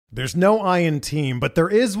There's no I in team, but there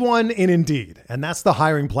is one in Indeed, and that's the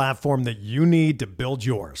hiring platform that you need to build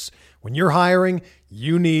yours. When you're hiring,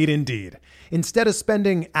 you need Indeed. Instead of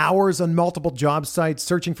spending hours on multiple job sites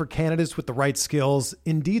searching for candidates with the right skills,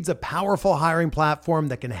 Indeed's a powerful hiring platform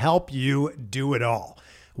that can help you do it all.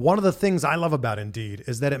 One of the things I love about Indeed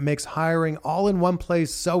is that it makes hiring all in one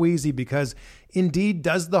place so easy because Indeed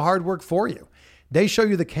does the hard work for you. They show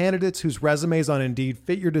you the candidates whose resumes on Indeed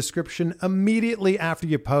fit your description immediately after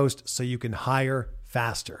you post so you can hire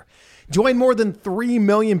faster. Join more than 3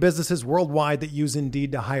 million businesses worldwide that use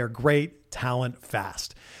Indeed to hire great talent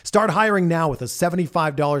fast. Start hiring now with a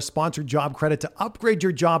 $75 sponsored job credit to upgrade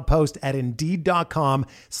your job post at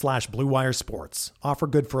Indeed.com/Blue Wire Sports. Offer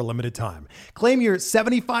good for a limited time. Claim your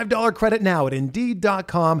 $75 credit now at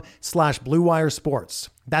Indeed.com/Blue Wire Sports.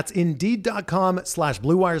 That's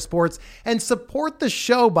Indeed.com/Blue Wire Sports, and support the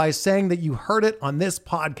show by saying that you heard it on this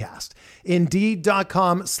podcast.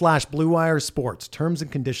 Indeed.com/Blue Wire Sports. Terms and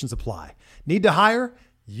conditions apply. Need to hire?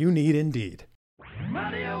 You need Indeed.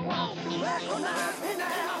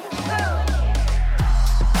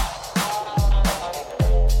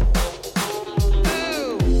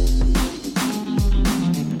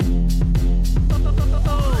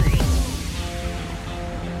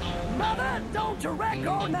 To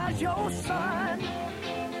recognize your son.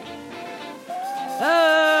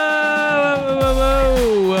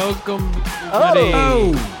 Welcome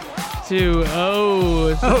everybody to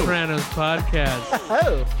Sopranos podcast.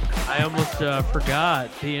 I almost forgot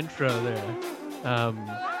the intro there.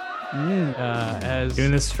 As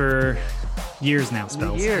doing this for years now,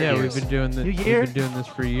 Spells. We've been doing this. We've been doing this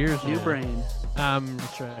for years. New brain.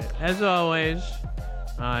 That's right. As always,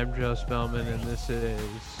 I'm Joe Spellman, and this is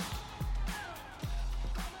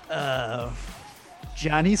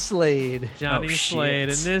Johnny Slade. Slade,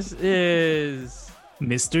 and this is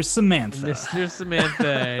Mr. Samantha.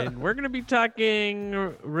 And we're going to be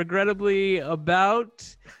talking, regrettably, about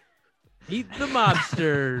Meet the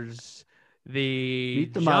Mobsters,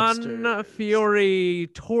 the John Fiore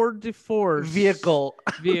tour de force vehicle.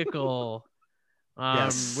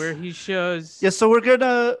 Yes. Where he shows. Yeah, so we're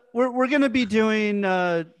gonna be doing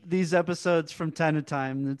these episodes from time to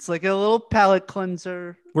time. It's like a little palate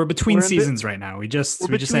cleanser. We're between seasons right now. We just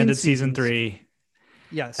ended season 3.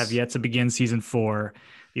 Yes. Have yet to begin season 4.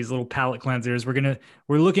 These little palate cleansers.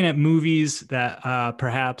 We're looking at movies that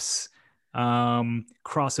perhaps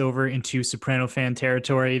cross over into Soprano fan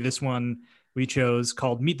territory. This one we chose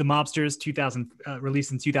called Meet the Mobsters,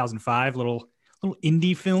 released in 2005. Little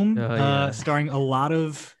indie film starring a lot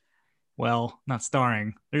of, well, not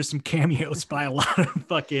starring. There's some cameos by a lot of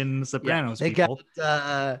fucking Sopranos people.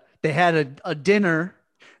 They had a dinner,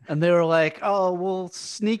 and they were like, "Oh, we'll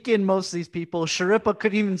sneak in most of these people." Sharippa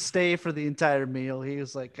couldn't even stay for the entire meal. He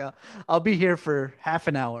was like, "I'll be here for half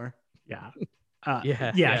an hour." Yeah.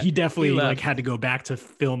 He definitely had to go back to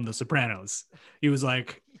film The Sopranos. He was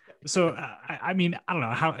like, so I mean, I don't know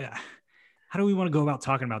how do we want to go about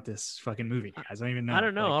talking about this fucking movie, guys? I don't even know. I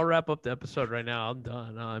don't know. I'll wrap up the episode right now. I'm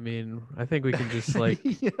done. I mean, I think we can just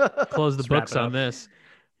close the books on this.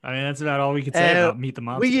 I mean, that's about all we could say about Meet the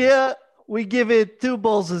Mobsters. We give it 2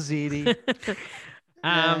 bowls of ziti.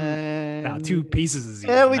 2 pieces of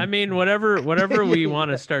ziti. I mean, whatever we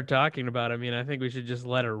want to start talking about. I mean, I think we should just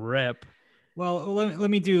let it rip. Well, let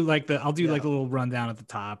me do I'll do like a little rundown at the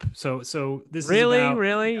top. So this really, is about,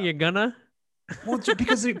 really, you're gonna. Well,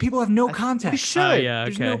 because people have no context. We should.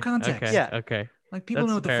 There's no context. Okay. Yeah. Okay. Like people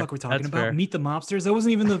know what the fuck we're talking about. Fair. Meet the Mobsters. That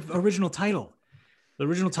wasn't even the original title. The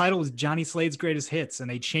original title was Johnny Slade's Greatest Hits, and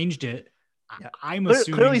they changed it. Yeah. I'm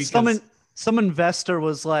assuming clearly because some investor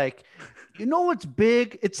was like, you know what's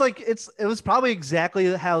big? It was probably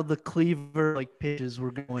exactly how the Cleaver pitches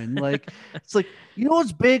were going. Like it's like, you know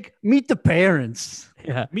what's big? Meet the parents.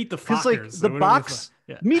 Yeah. Meet the Fockers. Like the box.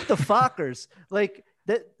 Meet the Fockers. Like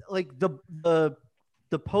that. Like the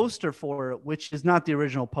poster for it, which is not the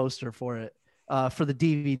original poster for it, for the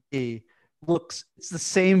DVD, it's the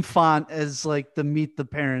same font as like the Meet the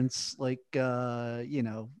Parents,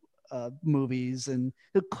 movies, and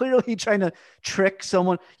they're clearly trying to trick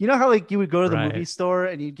someone. You know how like you would go to the movie store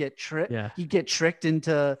and you'd get tricked. Yeah. You'd get tricked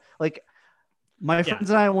into like. My friends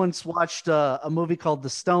and I once watched a movie called The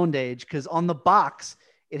Stoned Age because on the box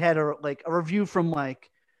it had a review from like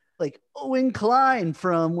Owen Klein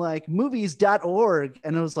from like movies.org,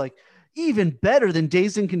 and it was like even better than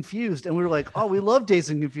Dazed and Confused, and we were like, oh, we love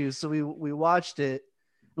Dazed and Confused, so we watched it,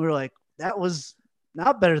 and we were like, that was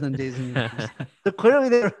not better than Dazed and Confused. So clearly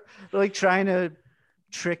they're like trying to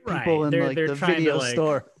trick people in like the video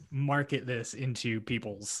store, market this into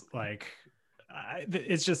people's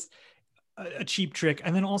it's just a cheap trick.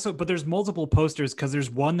 And then also, but there's multiple posters because there's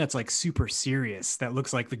one that's like super serious that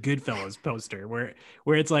looks like the Goodfellas poster where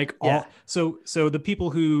it's like all so the people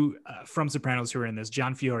who from Sopranos who are in this,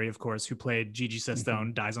 John Fiore, of course, who played Gigi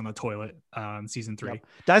Sestone, dies on the toilet in season 3. Yep.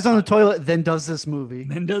 Dies on the toilet, then does this movie.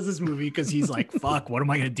 Because he's like, fuck, what am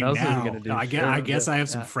I gonna do What else is he now? gonna do? I guess Sure. I have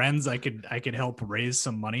some friends I could help raise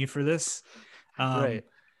some money for this. Right.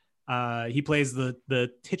 He plays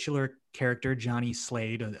the titular character Johnny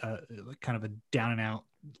Slade, kind of a down and out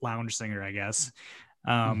lounge singer, I guess.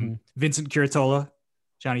 Vincent Curatola,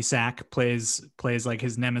 Johnny Sack plays like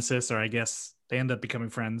his nemesis, or I guess they end up becoming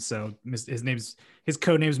friends. So his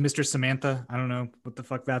code name is Mr. Samantha. I don't know what the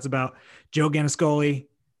fuck that's about. Joe Ganascoli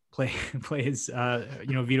plays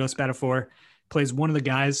Vito Spatafore. Plays one of the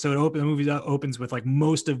guys. So the movie opens with like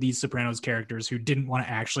most of these Sopranos characters who didn't want to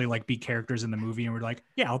actually like be characters in the movie, and we're like,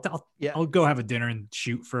 I'll go have a dinner and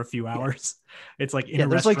shoot for a few hours. It's like in a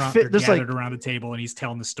restaurant, they're gathered around the table, and he's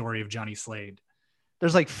telling the story of Johnny Slade.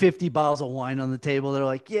 There's like 50 bottles of wine on the table. They're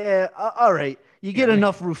like, all right, you get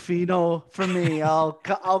enough Rufino for me. I'll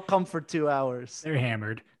come for 2 hours. They're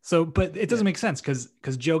hammered. So, but it doesn't make sense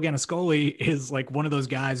because Joe Ganascoli is like one of those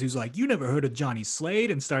guys who's like, you never heard of Johnny Slade,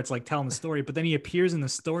 and starts like telling the story, but then he appears in the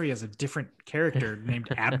story as a different character named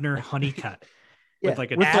Abner Honeycutt. With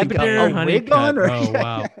like a wig on.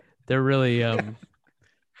 Wow. They're really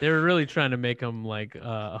they were really trying to make him like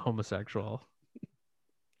a homosexual.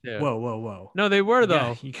 Yeah. Whoa. No, they were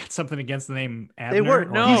though. You got something against the name Abner? They were.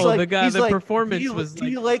 No, the performance was. Do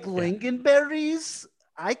you like lingonberries?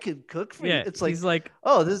 I could cook for you. It's like he's like,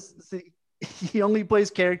 he only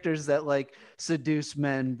plays characters that like seduce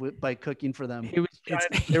men by cooking for them.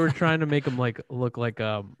 They were trying to make him like look like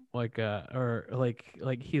he's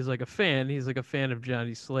like a fan. He's like a fan of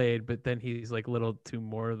Johnny Slade, but then he's like a little too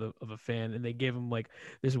more of a fan, and they gave him like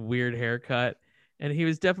this weird haircut, and he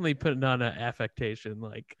was definitely putting on an affectation.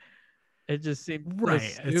 Like it just seemed right.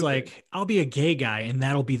 So it's like, I'll be a gay guy, and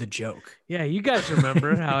that'll be the joke. Yeah, you guys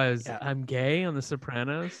remember how I'm gay on The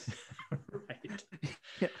Sopranos? Right.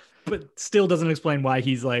 Yeah. But still doesn't explain why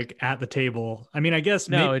he's like at the table. I mean, I guess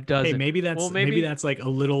it doesn't. Hey, maybe that's like a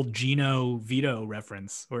little Gino Vito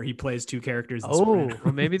reference where he plays two characters. Well,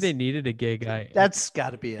 maybe they needed a gay guy. That's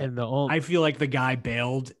got to be it. And I feel like the guy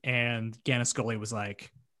bailed, and Ganascoli was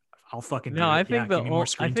like, "I'll fucking do it." I think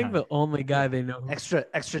the only guy they know extra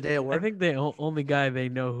day of work. I think the only guy they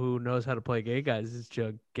know who knows how to play gay guys is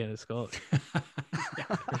Joe Ganascoli.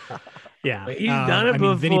 Yeah, but he's done it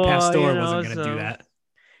before. Vinny Pastore wasn't going to do that.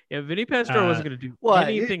 Yeah, Vinny Pastore wasn't going to do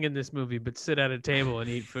anything in this movie but sit at a table and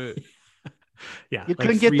eat food. Yeah, you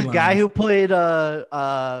couldn't get the guy who played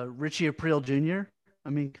Richie Aprile Jr. I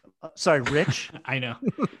mean, sorry, Rich. I know.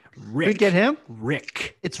 Rick. Could get him?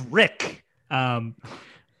 Rick. It's Rick.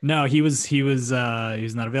 No, he was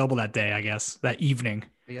not available that day. I guess that evening.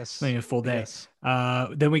 Yes, a full day. Yes.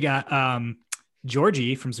 Then we got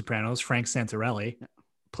Georgie from Sopranos, Frank Santarelli,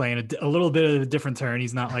 playing a little bit of a different turn.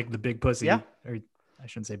 He's not like the big pussy. Yeah. Or I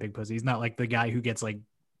shouldn't say big pussy. He's not like the guy who gets like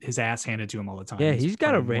his ass handed to him all the time. Yeah, he's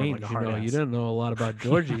got a range. Like you don't know a lot about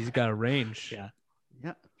Georgie. He's got a range. Yeah.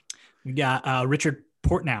 We got Richard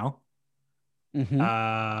Portnow,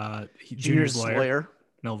 Junior's lawyer,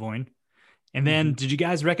 Melvoin. And then did you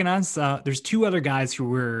guys recognize there's two other guys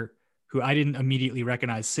who I didn't immediately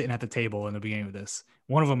recognize sitting at the table in the beginning of this.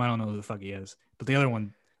 One of them I don't know who the fuck he is, but the other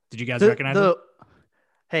one, did you guys recognize him?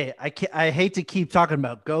 Hey, I hate to keep talking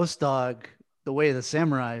about Ghost Dog, The Way of the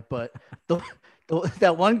Samurai, but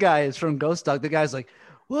that one guy is from Ghost Dog. The guy's like,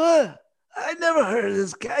 what? I never heard of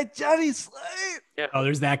this guy, Johnny Slade. Yeah. Oh,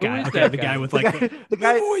 there's that guy. Okay, the guy with like the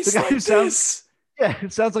guy who sounds. Yeah,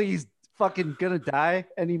 it sounds like he's fucking gonna die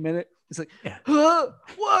any minute. It's like, what?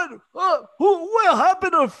 What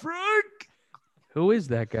happened to Frank? Who is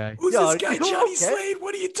that guy? Who's this guy, Johnny Slade?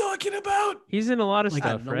 What are you talking about? He's in a lot of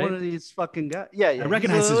stuff, right? One of these fucking guys. Yeah. I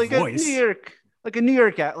recognize his voice. A New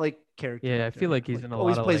York character. Yeah, I feel like he's in a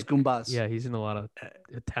lot of. Always plays Goombas. Yeah, he's in a lot of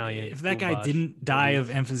Italian. If that guy didn't die of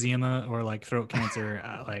emphysema or like throat cancer,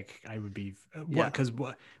 like I would be. Because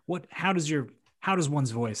what? How does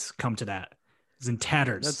one's voice come to that? It's in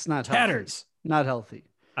tatters. That's not tatters. Healthy. Not healthy.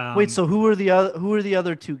 Wait, so who are the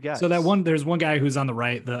other two guys? So there's one guy who's on the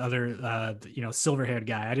right, the other, silver-haired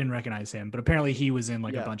guy. I didn't recognize him, but apparently he was in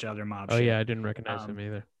a bunch of other mob shit. Oh yeah, I didn't recognize him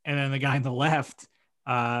either. And then the guy on the left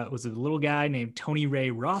was a little guy named Tony Ray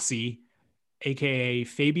Rossi, aka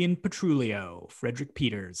Fabian Petrulio, Frederick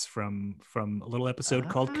Peters from a little episode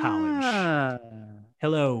called College.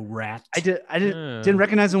 Hello, rat. I didn't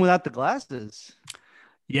recognize him without the glasses.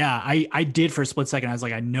 Yeah, I did for a split second. I was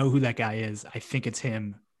like, I know who that guy is. I think it's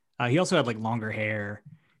him. He also had like longer hair,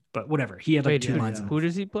 but whatever. He had like two lines. Who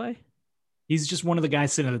does he play? He's just one of the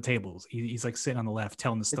guys sitting at the tables. He's like sitting on the left,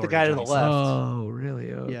 telling the story. the guy to the Johnny left. Oh,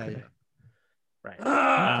 really? Okay. Yeah. Right.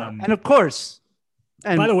 And of course,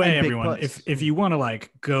 and by the way, and Big everyone, Puss. if you want to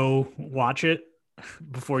like go watch it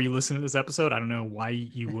before you listen to this episode, I don't know why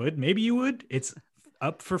you would. Maybe you would. It's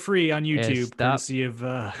up for free on YouTube, courtesy of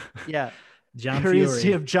John courtesy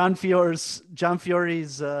Fiore. of John Fiore's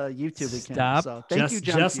YouTube account. So thank you,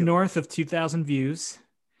 John. Just Fiore. north of 2,000 views.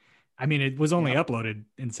 I mean, it was only uploaded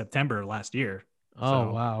in September last year. Oh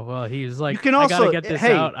so. wow! Well, he's like, You can I also- gotta get this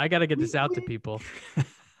hey, out. I gotta get this out to people.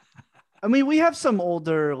 I mean, we have some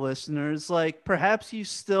older listeners. Like, perhaps you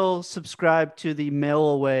still subscribe to the mail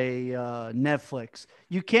away Netflix.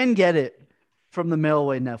 You can get it from the mail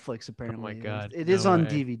away Netflix. Apparently, God, it is no on way.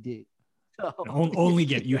 DVD. So Only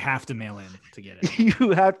you have to mail in to get it.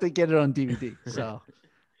 you have to get it on DVD. So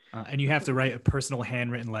And you have to write a personal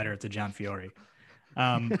handwritten letter to John Fiore.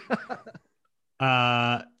 I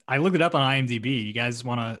looked it up on IMDb. You guys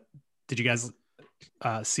did you guys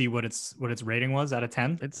see what its rating was out of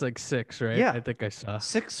 10? It's like 6, right? Yeah. I think I saw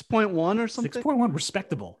 6.1 or something. 6.1,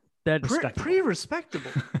 respectable. that. Pretty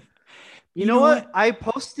respectable. You know know what? what? I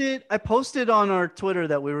posted on our Twitter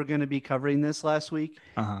that we were going to be covering this last week,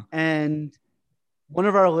 Uh-huh. and one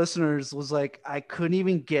of our listeners was like, "I couldn't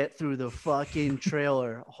even get through the fucking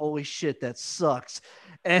trailer. Holy shit, that sucks!"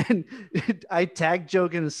 And I tagged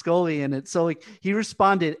Joke and Scully in it, so like he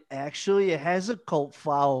responded, "Actually, it has a cult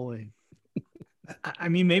following." I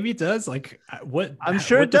mean, maybe it does. Like, what? I'm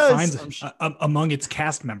sure what it does. defines among its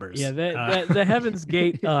cast members? Yeah, the Heaven's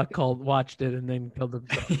Gate cult watched it and then killed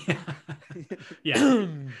himself. yeah.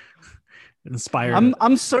 Inspired.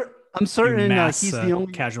 I'm certain mass, he's the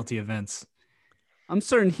only. casualty events. I'm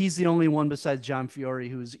certain he's the only one besides John Fiore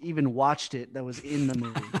who's even watched it that was in the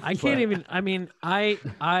movie. I can't even. I mean,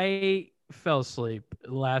 I fell asleep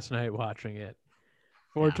last night watching it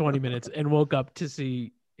for 20 minutes and woke up to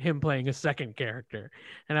see him playing a second character,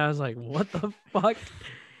 and I was like, "What the fuck?"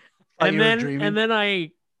 And then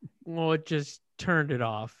I just turned it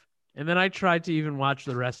off, and then I tried to even watch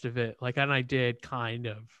the rest of it, and I did kind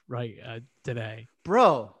of today.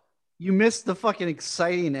 Bro, you missed the fucking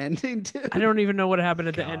exciting ending, dude. I don't even know what happened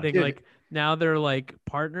at the God. ending. Dude. Like now they're like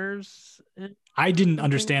partners. I didn't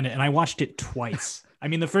understand it, and I watched it twice. I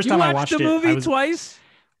mean, the first You time I watched watched the movie it, twice.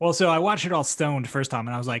 well, so I watched it all stoned first time,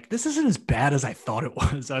 and I was like, "This isn't as bad as I thought it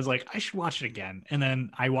was." I was like, "I should watch it again," and then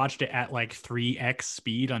I watched it at like 3x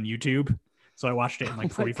speed on YouTube. So I watched it in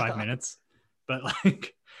like 45 minutes, but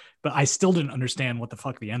I still didn't understand what the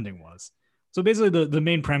fuck the ending was. So basically, the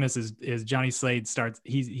main premise is Johnny Slade starts.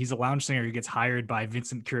 He's a lounge singer who gets hired by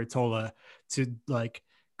Vincent Curatola to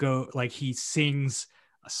he sings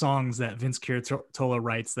songs that Vince Curatola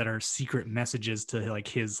writes that are secret messages to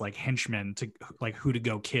his henchmen to who to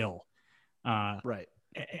go kill. Right.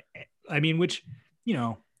 I mean, which,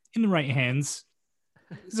 in the right hands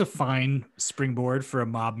is a fine springboard for a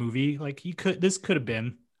mob movie. This could have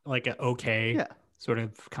been like an okay sort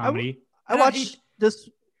of comedy. I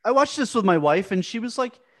watched this with my wife, and she was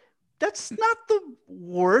like, "That's not the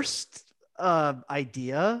worst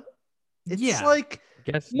idea. It's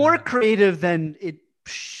Guess more not. creative than it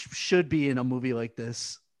should be in a movie like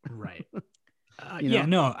this." Right. You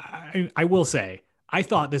know? I will say, I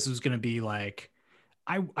thought this was going to be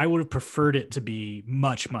I would have preferred it to be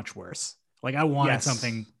much, much worse. I wanted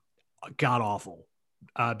something god awful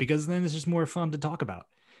because then it's just more fun to talk about.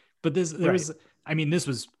 But this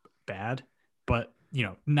was bad, but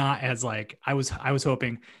not as I was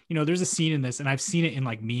hoping. There's a scene in this, and I've seen it in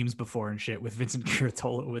memes before and shit with Vincent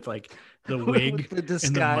Curatola with the wig With the and the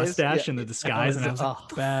disguise. mustache Yeah. and the disguise, and I was like, Oh,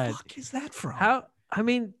 "What bad. the fuck is that from?" How? I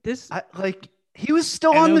mean, this. He was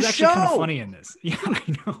still And on it was the actually show. kind of funny in this. Yeah,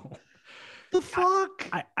 I know. The fuck?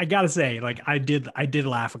 I gotta say, I did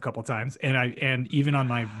laugh a couple times, and even on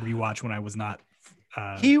my rewatch when I was not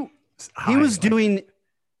He high, was doing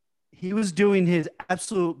his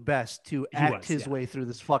absolute best to act his way through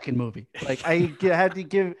this fucking movie. I had to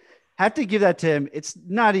give that to him. It's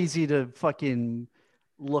not easy to fucking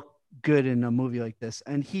look good in a movie like this,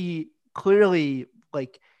 and he clearly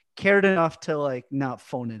cared enough to not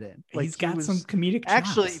phone it in. He's got some comedic chops.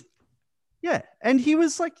 actually. Yeah, and he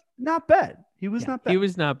was not bad. He was not bad. He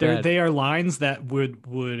was not bad. They are lines that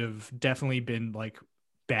would have definitely been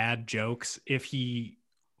bad jokes if he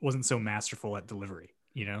wasn't so masterful at delivery.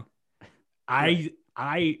 Right.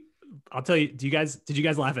 I'll tell you. Did you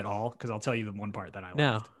guys laugh at all? Because I'll tell you the one part that I laughed.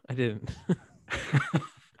 No, I didn't.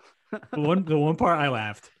 The one part I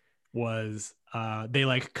laughed was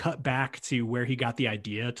they cut back to where he got the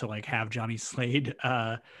idea to have Johnny Slade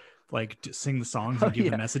to sing the songs and give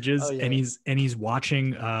the messages, and he's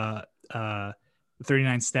watching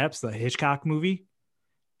 39 Steps, the Hitchcock movie,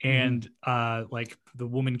 and like the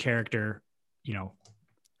woman character, you know,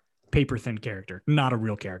 paper thin character, not a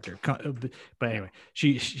real character. But anyway,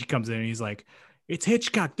 she comes in and he's like, "It's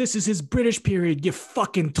Hitchcock. This is his British period, you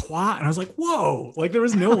fucking twat." And I was like, whoa, like there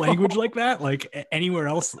was no language like that, like anywhere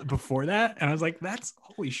else before that. And I was like, that's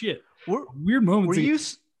holy shit. Weird moments. Were you?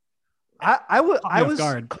 I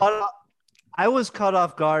was caught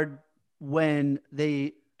off guard when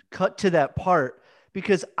they cut to that part,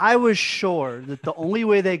 because I was sure that the only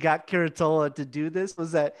way they got Curatola to do this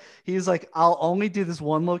was that he's like, "I'll only do this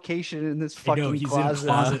one location in this fucking he's closet." in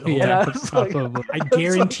a closet. And Yeah, I was like, I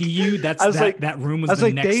guarantee you that room was I was the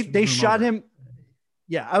like, next they room shot over. him.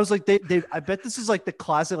 Yeah, I was like, I bet this is like the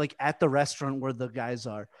closet, like at the restaurant where the guys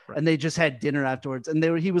are, Right. and they just had dinner afterwards. And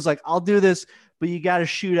he was like, "I'll do this, but you got to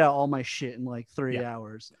shoot out all my shit in like 3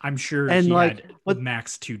 hours." I'm sure And he like, had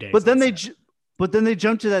max 2 days. but then on they, set. but then they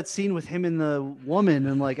jumped to that scene with him and the woman,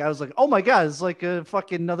 and like, I was like, "Oh my god, it's like a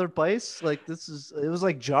fucking another place." Like it was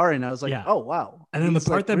like jarring. I was like, Yeah. "Oh wow." And then the He's,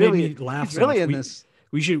 part like, that really, made me laugh he's so really much, in this.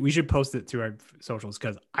 we should post it to our socials,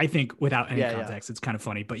 because I think without any Yeah, yeah. context, it's kind of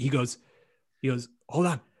funny. But he goes, "Hold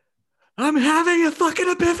on, I'm having a fucking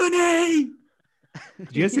epiphany."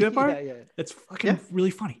 Did you guys see that part? Yeah. It's fucking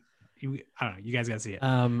really funny. I don't know. You guys got to see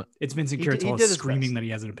it. It's Vincent he did Curatola his screaming best. that he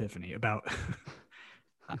has an epiphany about.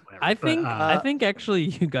 Whatever. I But, think actually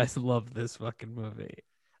you guys love this fucking movie.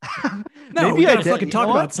 no, Maybe we I gotta did. fucking You talk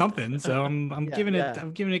know about what? something. So I'm Yeah, giving yeah.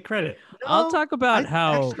 it credit. I'll talk about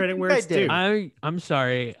how actually Credit where think it's I did. due. I'm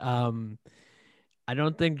sorry. I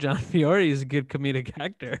don't think John Fiore is a good comedic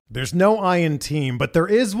actor. There's no I in team, but there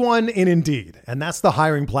is one in Indeed, and that's the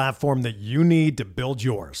hiring platform that you need to build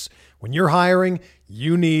yours. When you're hiring,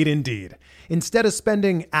 you need Indeed. Instead of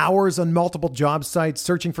spending hours on multiple job sites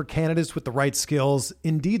searching for candidates with the right skills,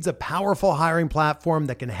 Indeed's a powerful hiring platform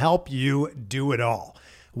that can help you do it all.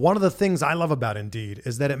 One of the things I love about Indeed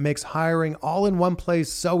is that it makes hiring all in one place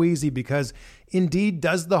so easy, because Indeed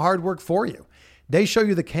does the hard work for you. They show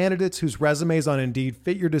you the candidates whose resumes on Indeed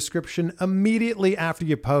fit your description immediately after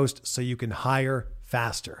you post, so you can hire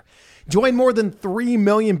faster. Join more than 3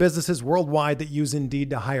 million businesses worldwide that use Indeed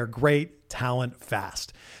to hire great talent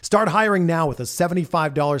fast. Start hiring now with a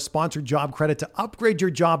 $75 sponsored job credit to upgrade your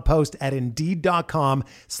job post at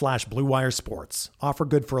Indeed.com/Blue Wire Sports. Offer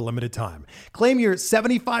good for a limited time. Claim your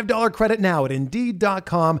 $75 credit now at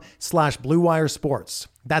Indeed.com/Blue Wire Sports.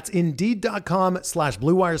 That's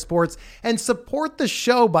Indeed.com/Blue Wire Sports, and support the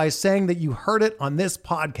show by saying that you heard it on this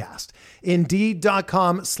podcast.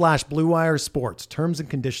 Indeed.com/Blue Wire Sports. Terms and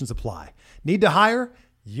conditions apply. Need to hire?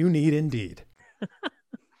 You need Indeed.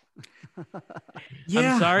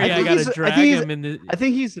 I'm sorry, I think gotta he's- drag think he's- him in the. I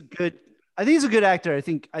think he's a good actor. I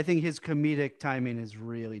think his comedic timing is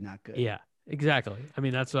really not good. Yeah, exactly. I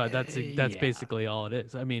mean, that's Yeah. basically all it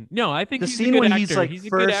is. I mean, no, I think The he's a scene good when actor. he's like He's a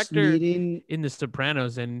good first actor meeting. in The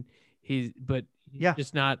Sopranos, and he's Yeah.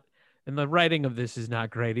 just not. And the writing of this is not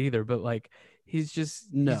great either. But like, he's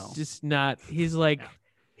No. just not. He's like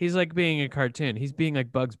being a cartoon. He's being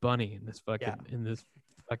like Bugs Bunny in this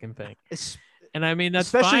fucking thing. It's- And I mean, that's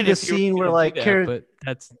Especially fine the if you were scene where, gonna do like, that, but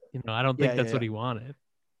that's I don't think Yeah, that's yeah, what yeah. he wanted.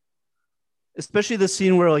 especially the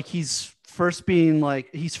scene where like he's first meeting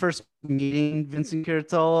Vincent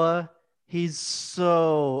Curatola. He's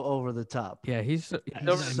so over the top. Yeah, he's over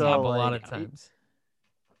the so, top a lot of like, times.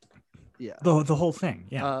 Yeah. The whole thing.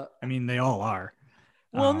 Yeah. Uh, I mean, they all are.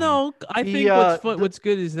 Well, no, I he, think the- what's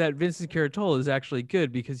good is that Vincent Curatola is actually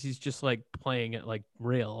good because he's just like playing it like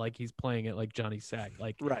real, like he's playing it like Johnny Sack,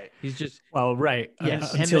 like Right. he's just Well, right.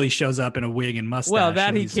 Yes. Until And he shows up in a wig and mustache. well that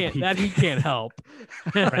and he he's- can't help.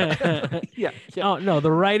 Yeah. Oh no,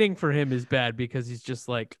 the writing for him is bad because he's just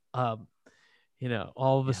like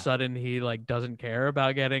all of a sudden he like doesn't care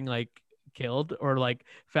about getting like killed or like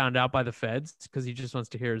found out by the feds because he just wants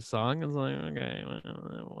to hear his song. It's like, okay,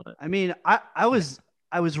 what? I mean, I was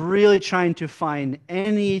really trying to find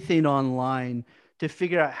anything online to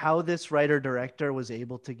figure out how this writer director was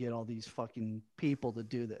able to get all these fucking people to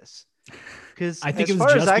do this. Because I think as it was far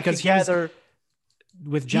just as I because could he was gather,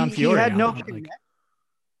 with John he Fiore. had no on it, like-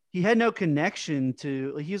 he had no connection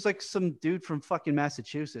to. He was like some dude from fucking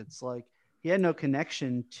Massachusetts. Like he had no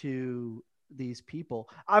connection to these people.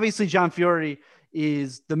 Obviously, John Fiore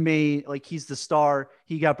is the main. Like he's the star.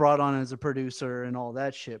 He got brought on as a producer and all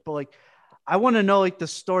that shit. But like, I want to know like the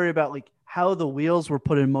story about like how the wheels were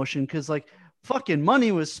put in motion because like fucking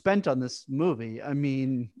money was spent on this movie. I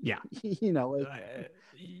mean, Yeah. you know.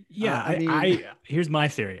 Yeah, I mean- I here's my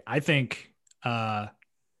theory. I think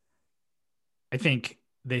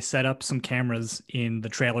they set up some cameras in the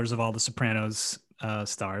trailers of all the Sopranos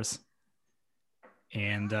stars,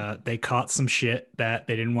 and they caught some shit that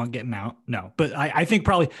they didn't want getting out. No, but I think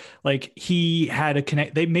probably like he had a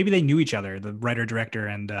connect. Maybe they knew each other, the writer director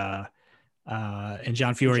and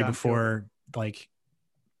John Fiore before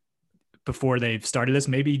they started this.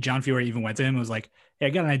 Maybe John Fiore even went to him and was like, "Hey, I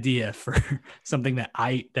got an idea for something that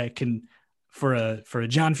can for a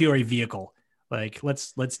John Fiore vehicle. Like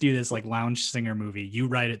let's do this like lounge singer movie. You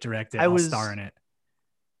write it, direct it, I'll star in it."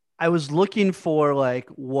 I was looking for like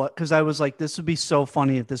what, because I was like, this would be so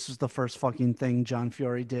funny if this was the first fucking thing John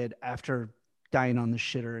Fiore did after dying on the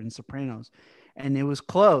shitter in Sopranos. And it was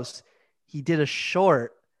close. He did a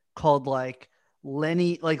short called like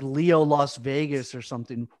Leo Las Vegas or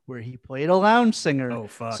something, where he played a lounge singer. Oh,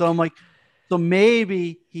 fuck. So I'm like, so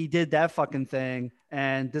maybe he did that fucking thing.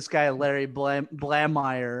 And this guy, Larry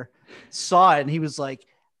Blameyer, saw it and he was like,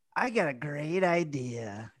 I got a great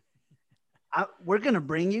idea. We're going to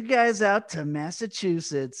bring you guys out to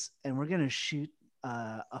Massachusetts and we're going to shoot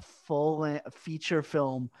a full feature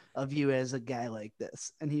film of you as a guy like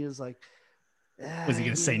this. And he was like, was he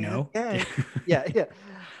going to say no? Yeah.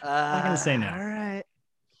 I'm going to say no. All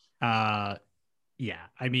right. Yeah.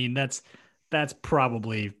 I mean, that's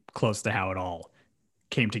probably close to how it all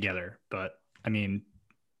came together. But I mean,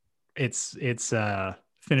 it's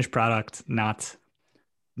finished product, not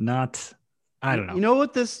I don't know. You know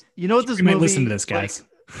what this we movie, might listen to this, guys.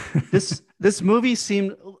 Like, this movie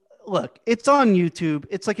seemed, look, it's on YouTube.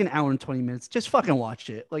 It's like an hour and 20 minutes. Just fucking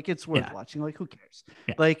watch it. Like, it's worth watching. Like, who cares?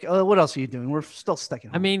 Yeah. Like, what else are you doing? We're still stuck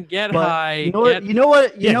at home. I mean, get But high. You know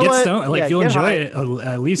what? Get stoned. Like, you'll enjoy it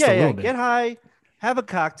at least a little bit. Get high, have a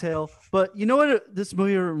cocktail. But you know what this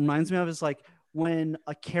movie reminds me of is like when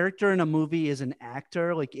a character in a movie is an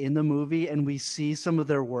actor, like in the movie, and we see some of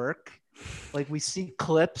their work. Like we see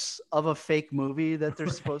clips of a fake movie that they're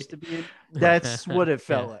supposed to be in. That's what it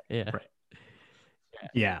felt like. Yeah. Right.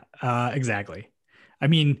 Yeah, exactly. I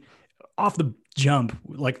mean, off the jump,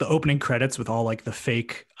 like the opening credits with all like the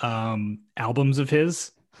fake albums of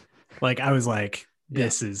his, like I was like,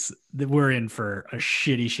 we're in for a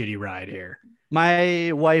shitty ride here.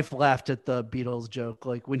 My wife laughed at the Beatles joke.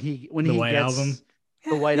 Like when he White gets Album.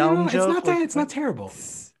 the White Album joke. It's not terrible.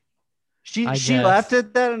 She guess. laughed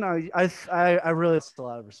at that, and I really have a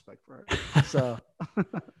lot of respect for her. So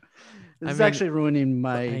this is actually ruining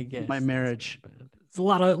my marriage. It's a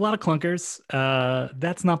lot of clunkers.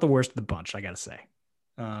 That's not the worst of the bunch, I gotta say.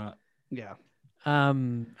 Yeah.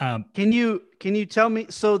 Can you tell me?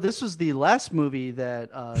 So this was the last movie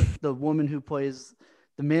that the woman who plays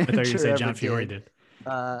the manager. I thought you said John Fiore did.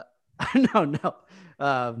 No.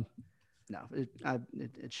 No,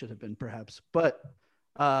 it should have been perhaps, but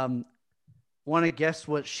want to guess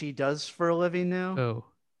what she does for a living now? Oh,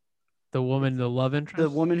 the woman, the love interest? The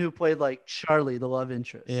woman who played like Charlie, the love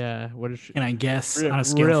interest. Yeah. What is she? And I guess on a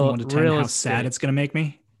scale from 1 to 10, how sad it's going to make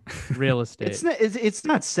me? Real estate. It's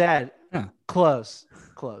not sad. Huh. Close.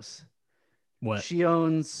 What? She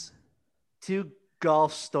owns 2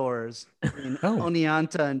 golf stores in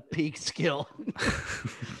Oneonta and Peekskill.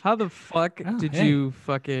 How the fuck did you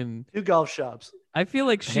fucking 2 golf shops? I feel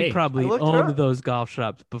like she probably I owned those golf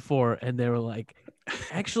shops before, and they were like,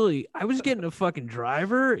 actually, I was getting a fucking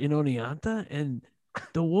driver in Oneonta, and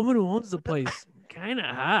the woman who owns the place kind of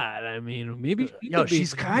hot. I mean, maybe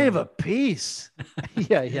she's kind of a piece.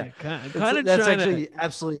 yeah. Kind of that's actually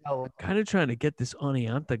absolutely how. Kind of trying to get this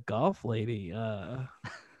Oneonta golf lady.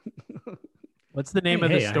 What's the name of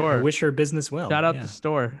the store? I wish her business well. Shout out the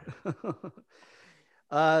store.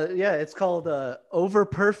 It's called Over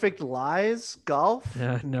Perfect Lies Golf.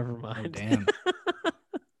 Yeah, never mind. Oh, damn.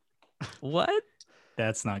 What?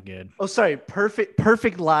 That's not good. Oh, sorry.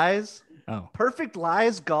 Perfect Lies. Oh. Perfect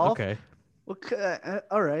Lies Golf. Okay. Well,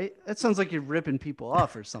 all right. That sounds like you're ripping people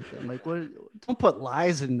off or something. Like, what? Don't put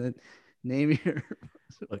lies in the name of your.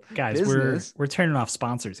 Look, guys, business. we're turning off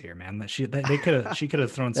sponsors here, man. She could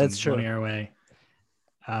have thrown some money our way.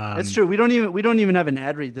 That's true. We don't even have an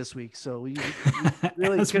ad read this week, so we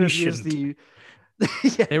really could have used the.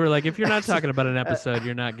 They were like, if you're not talking about an episode,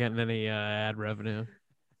 you're not getting any ad revenue.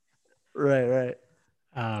 Right.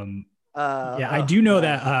 I do know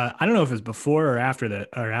that. I don't know if it was before or after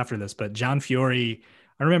this, but John Fiore.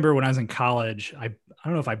 I remember when I was in college. I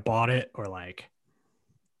don't know if I bought it or like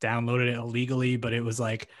downloaded it illegally, but it was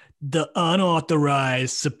like the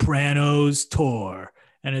unauthorized Sopranos tour.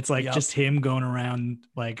 And it's like just him going around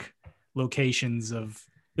like locations of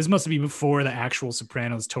this must be before the actual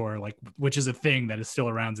Sopranos tour, like which is a thing that is still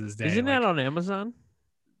around to this day. Isn't that on Amazon?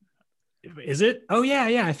 Is it? Oh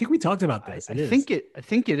yeah. I think we talked about this. I think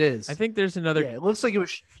it is. I think there's another. Yeah, it looks like it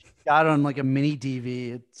was got on like a mini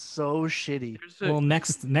DV. It's so shitty. Well,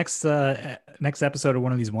 next episode of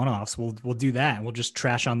one of these one-offs, we'll do that. We'll just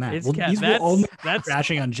trash on that. These will only that's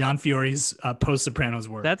trashing on John Fiore's post Sopranos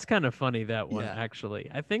work. That's kind of funny, that one, Yeah. actually.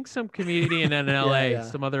 I think some comedian in LA, yeah.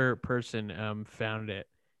 some other person found it,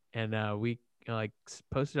 and we like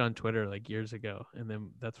posted on Twitter like years ago, and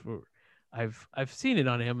then that's where I've seen it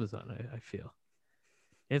on Amazon. I feel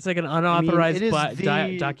it's like an unauthorized it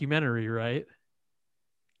is documentary, right?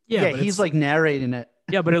 Yeah, but he's it's like narrating it.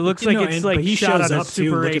 Yeah, but it looks like it's like he shot shows on a up too,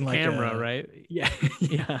 Super 8 looking like camera, a- right? yeah,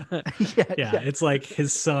 Yeah. yeah. It's like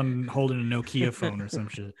his son holding a Nokia phone or some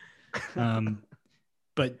shit.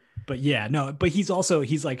 But yeah, no. But he's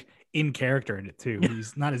like in character in it too.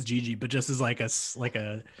 He's not as Gigi, but just as like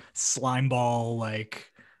a slime ball like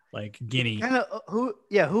guinea. Kind of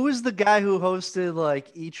who is the guy who hosted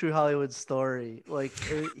like E True Hollywood Story? Like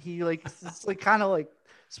he like it's like kind of like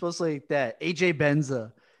supposed to like that AJ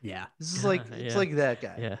Benza. Yeah. This is like it's like that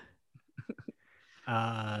guy.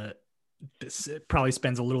 Yeah. This probably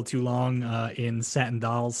spends a little too long in Satin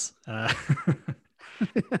Dolls.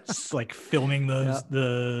 Just like filming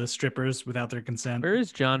the strippers without their consent. Where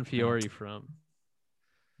is John Fiore from?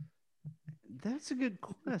 That's a good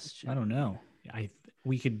question. I don't know.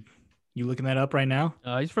 You looking that up right now?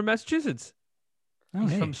 He's from Massachusetts. Oh,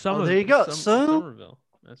 He's hey. from Somerville. there you go. Somerville,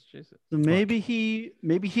 Massachusetts. So maybe he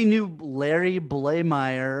knew Larry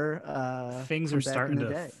Blameyer. Things from are back in starting the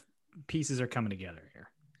to day. pieces are coming together here.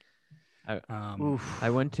 Oof. I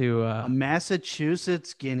went to A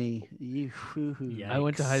Massachusetts guinea. I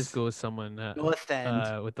went to high school with someone North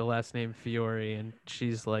End. with the last name Fiore, and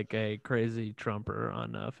she's like a crazy Trumper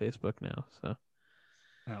on Facebook now. So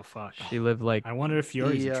Oh fuck! she lived like I wonder if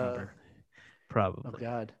Fiore's a Trumper. probably. Oh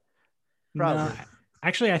God. No, Probably.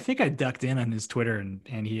 actually, I think I ducked in on his Twitter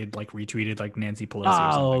and he had like retweeted like Nancy Pelosi. Or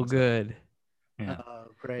Oh, something. good. Yeah.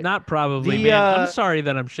 Great. Not probably, The, man. I'm sorry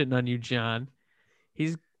that I'm shitting on you, John.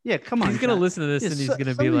 Yeah, come on. He's gonna John. listen to this Yeah, and he's some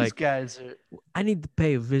gonna of be these like, guys are... I need to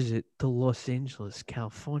pay a visit to Los Angeles,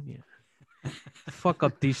 California. Fuck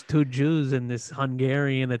up these two Jews and this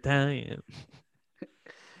Hungarian Italian.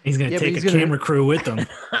 He's gonna Yeah, but take he's a gonna- camera crew with him.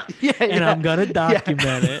 And I'm gonna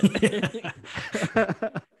document it.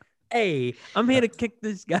 Hey, I'm here to kick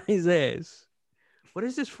this guy's ass. What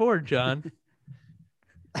is this for, John?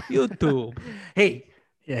 YouTube. Hey,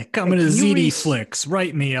 Yeah, coming to can you ZD Flicks.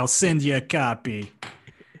 Write me. I'll send you a copy.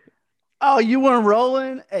 oh, you weren't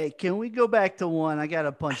rolling? Hey, can we go back to one? I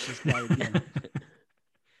gotta punch this guy again.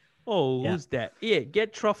 Oh, Yeah. who's that? Yeah,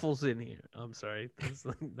 get Truffles in here. I'm sorry.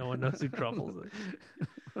 No one knows who Truffles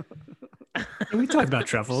is. Hey, we talked about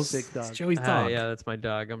truffles. Sick It's dog. Joey's dog. Yeah, that's my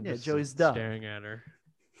dog. I'm Yeah, just Joey's dog. staring at her.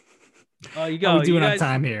 Oh, you How go. we doing you on guys,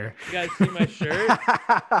 time here? You guys see my shirt?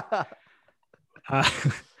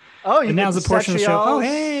 Oh, you And got now's a portion of the show. Oh, Cetriol's?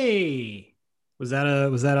 hey, was that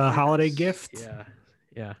a holiday gift? Yeah.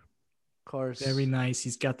 Yeah. Of course. Very nice.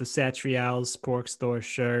 He's got the Satrial's Pork Store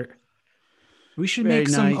shirt. We should Very make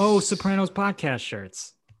some nice. Sopranos podcast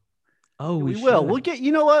shirts. Oh, We will. should. We'll get.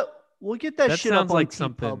 You know what? We'll get that, That shit up sounds on like T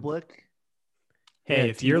something. Public. Hey, Yeah,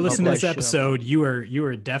 if you're Team listening to this Public. episode, you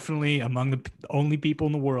are definitely among the only people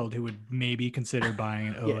in the world who would maybe consider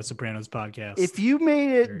buying Yeah. a Sopranos podcast. If you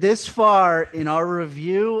made it this far in our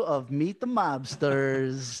review of Meet the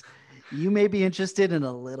Mobsters, you may be interested in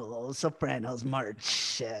a little old Sopranos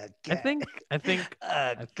merch. I think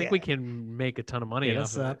we can make a ton of money Hit off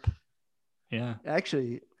us of it. up. Yeah,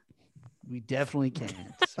 Actually, we definitely can. so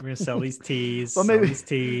we're gonna sell these teas. Well, sell maybe- these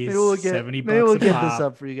teas. Maybe we'll get. 70 Maybe we'll bucks a get pop. this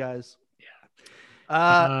up for you guys.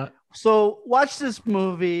 Uh, So watch this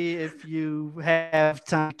movie if you have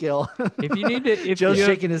time to kill. If you need to, if Joe's you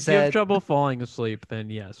have, shaking his if you have head. trouble falling asleep, then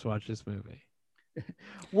yes, watch this movie.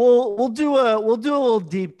 We'll do a little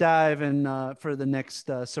deep dive and for the next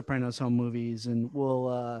Sopranos home movies, and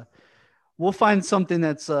we'll find something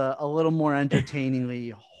that's a little more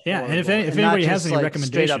entertainingly. yeah, and if horrible if not anybody just, has any like,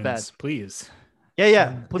 straight up bad. recommendations, please. Yeah,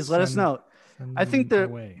 send- please let us send- know. send I think them there-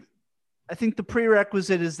 our way. I think the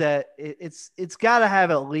prerequisite is that it's got to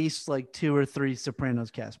have at least like 2 or 3 Sopranos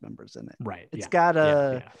cast members in it. Right. It's yeah,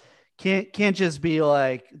 gotta yeah. can't just be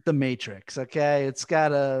like The Matrix, okay? It's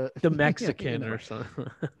gotta The you Mexican know. or something.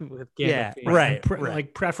 With Yeah, Gandolfini. right.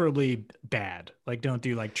 Like preferably bad. Like don't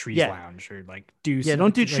do like Trees Yeah. Lounge or like do. Yeah, some-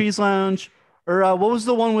 don't do like- Trees Lounge or what was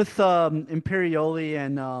the one with Imperioli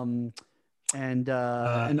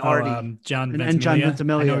and Artie, John and John Ventimiglia. I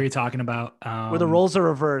Ventimiglia. know what you're talking about. where the roles are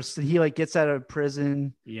reversed and he like gets out of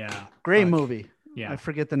prison. Yeah. Great fuck. movie. Yeah. I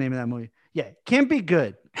forget the name of that movie. Yeah, can't be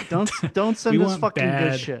good. Don't send We us want fucking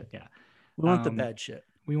bad- good shit. Yeah. We want the Um, bad shit.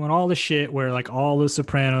 We want all the shit where like all the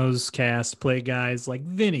Sopranos cast play guys like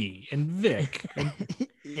Vinny and Vic and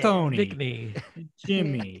Tony, Vickney.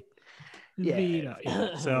 Jimmy. Yeah. Vito.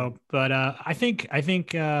 Yeah. So, but I think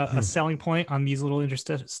a selling point on these little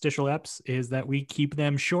interstitial eps is that we keep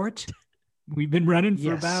them short. We've been running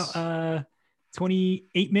for about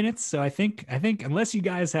 28 minutes, so I think unless you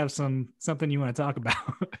guys have something you want to talk about,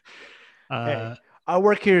 Hey, our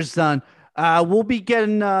work here is done. We'll be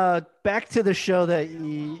getting back to the show that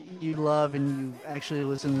you love and you actually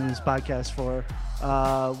listen to this podcast for.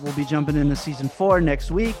 We'll be jumping into season 4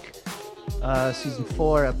 next week. Season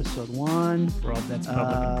 4, episode 1. For all that's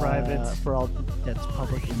public and private. For all that's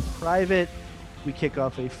public and private. We kick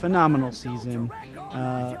off a phenomenal season.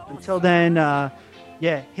 Until then,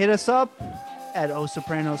 hit us up at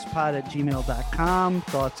osopranospod@gmail.com.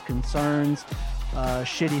 Thoughts, concerns,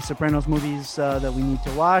 shitty Sopranos movies that we need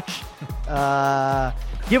to watch.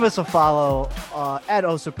 Give us a follow at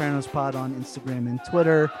osopranospod on Instagram and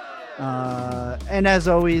Twitter. And as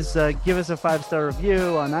always, give us a 5-star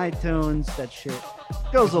review on iTunes. That shit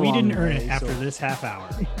goes along. We didn't earn way, it after so. this half hour.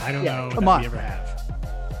 I don't know come that on. we ever have.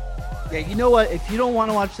 Yeah, you know what? If you don't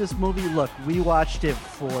want to watch this movie, look, we watched it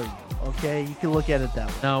for you. Okay, you can look at it that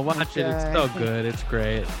way. No, watch it. It's so good. It's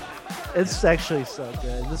great. It's actually so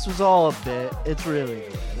good. This was all a bit. It's really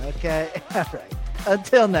good. Okay, all right.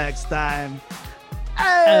 Until next time.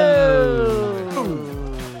 Oh.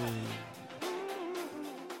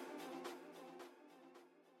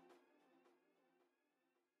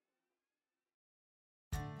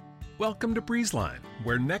 Welcome to BreezeLine,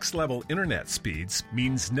 where next-level internet speeds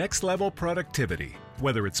means next-level productivity.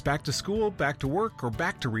 Whether it's back to school, back to work, or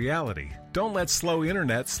back to reality, don't let slow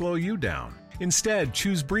internet slow you down. Instead,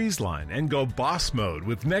 choose BreezeLine and go boss mode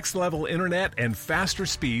with next-level internet and faster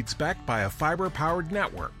speeds backed by a fiber-powered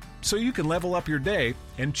network, so you can level up your day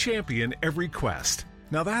and champion every quest.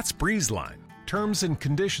 Now that's BreezeLine. Terms and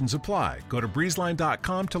conditions apply. Go to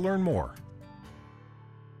breezeline.com to learn more.